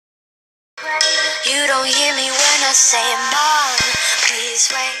you don't hear me when I say, Mom,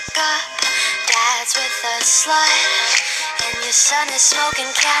 please wake up. Dad's with a slut, and your son is smoking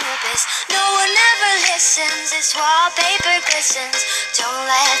cannabis. No one ever listens, this wallpaper glistens. Don't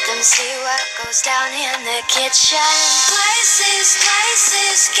let them see what goes down in the kitchen. Places,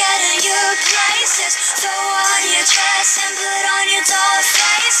 get in your places. Throw on your dress and put on your doll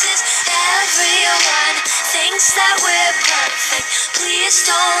faces. Everyone thinks that we're perfect. Please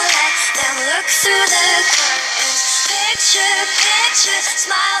don't let them look through the curtains. Picture,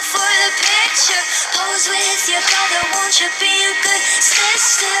 smile for the picture. Pose with your brother, won't you be a good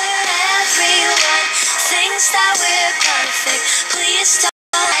sister? Everyone thinks that we're perfect. Please don't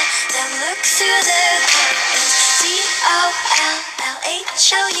let them look through the curtains. Dollhouse-Melina.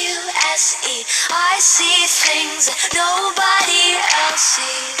 I see things that nobody else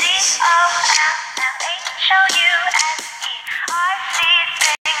sees. Dollhouse-Melina. I see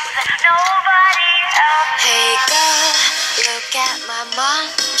things that nobody else sees. Hey girl, look at my mom.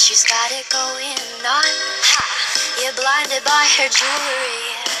 She's got it going on. Ha! You're blinded by her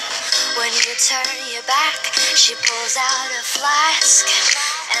jewelry. When you turn your back, she pulls out a flask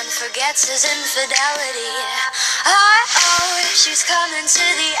and forgets his infidelity. Oh, she's coming to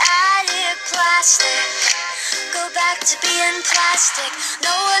the attic. Plastic, go back to being plastic.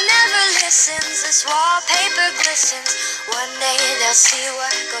 No one ever listens, this wallpaper glistens. One day they'll see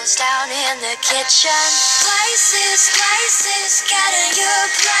what goes down in the kitchen. Places, get in your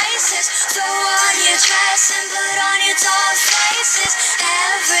places. Throw on your dress and put on your doll faces.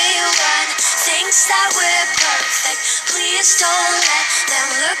 Everyone thinks that we're perfect. Please don't let them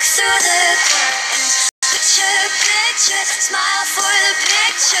look through the curtains. Picture, smile for the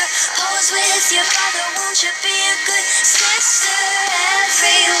picture. Pose with your brother, won't you be a good sister?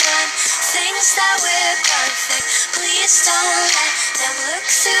 Everyone thinks that we're perfect. Please don't let them look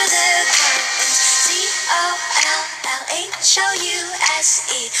through the curtains. Dollhouse.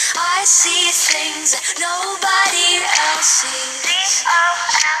 I see things that nobody else sees.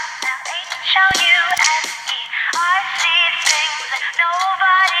 Dollhouse. I see things that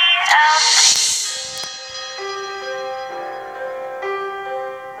nobody else sees.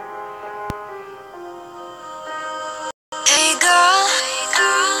 Hey girl,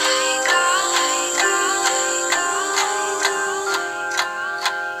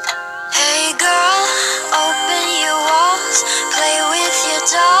 hey girl, open your walls, play with your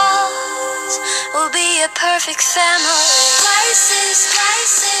dolls. We'll be a perfect family. Places,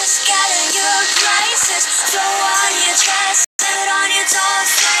 get in your places. Throw on your dress, put on your doll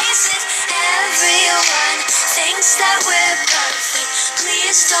faces. Everyone thinks that we're perfect.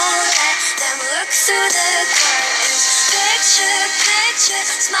 Please don't let them look through the curtains. Picture,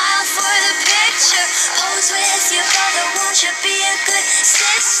 smile for the picture. Pose with your brother, won't you be a good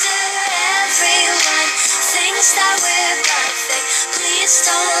sister? Everyone thinks that we're perfect. Please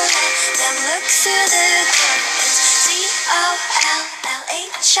don't let them look through the curtains. Dollhouse.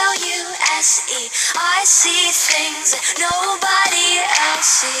 I see things that nobody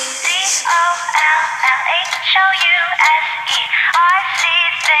else sees. Dollhouse.